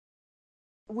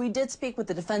we did speak with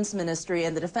the Defense Ministry,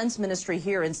 and the Defense Ministry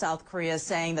here in South Korea is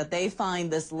saying that they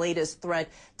find this latest threat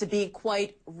to be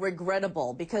quite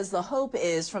regrettable, because the hope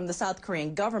is from the South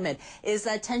Korean government is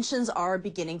that tensions are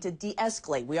beginning to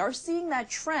de-escalate. We are seeing that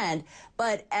trend,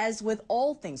 but as with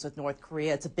all things with North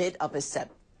Korea, it's a bit of a step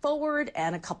forward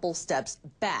and a couple steps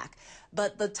back.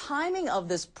 But the timing of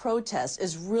this protest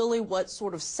is really what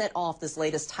sort of set off this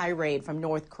latest tirade from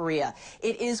North Korea.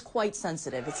 It is quite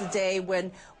sensitive. It's a day when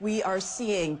we are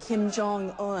seeing Kim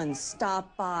Jong-un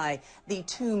stop by the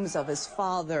tombs of his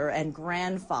father and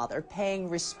grandfather, paying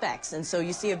respects. And so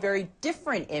you see a very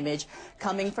different image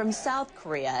coming from South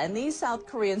Korea. And these South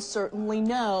Koreans certainly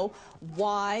know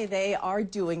why they are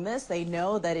doing this. They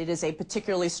know that it is a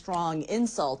particularly strong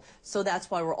insult. So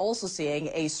that's why we're also seeing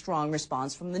a strong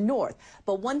response from the North.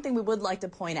 But one thing we would like to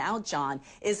point out, John,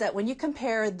 is that when you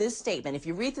compare this statement, if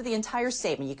you read through the entire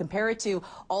statement, you compare it to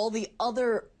all the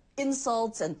other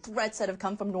insults and threats that have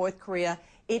come from North Korea,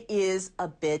 it is a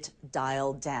bit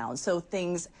dialed down. So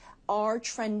things are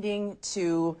trending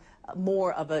to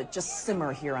more of a just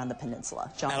simmer here on the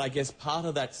peninsula. John? And I guess part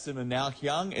of that simmer now,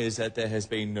 Hyung, is that there has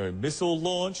been no missile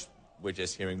launch. We're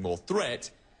just hearing more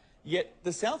threat. Yet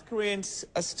the South Koreans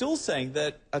are still saying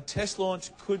that a test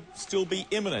launch could still be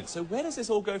imminent. So where does this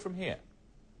all go from here?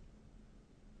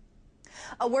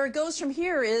 Where it goes from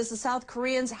here is the South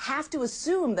Koreans have to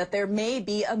assume that there may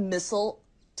be a missile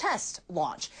test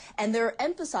launch, and they're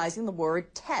emphasizing the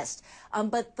word test.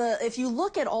 But if you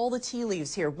look at all the tea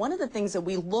leaves here, one of the things that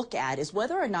we look at is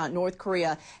whether or not North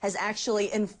Korea has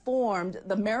actually informed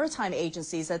the maritime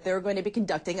agencies that they're going to be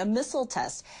conducting a missile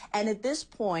test. And at this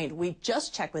point, we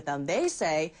just checked with them. They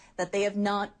say that they have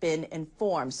not been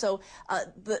informed. So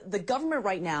the government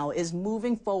right now is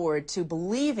moving forward to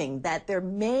believing that there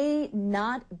may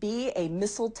not be a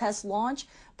missile test launch.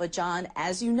 But John,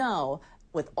 as you know,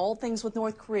 with all things with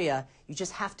North Korea, you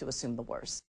just have to assume the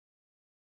worst.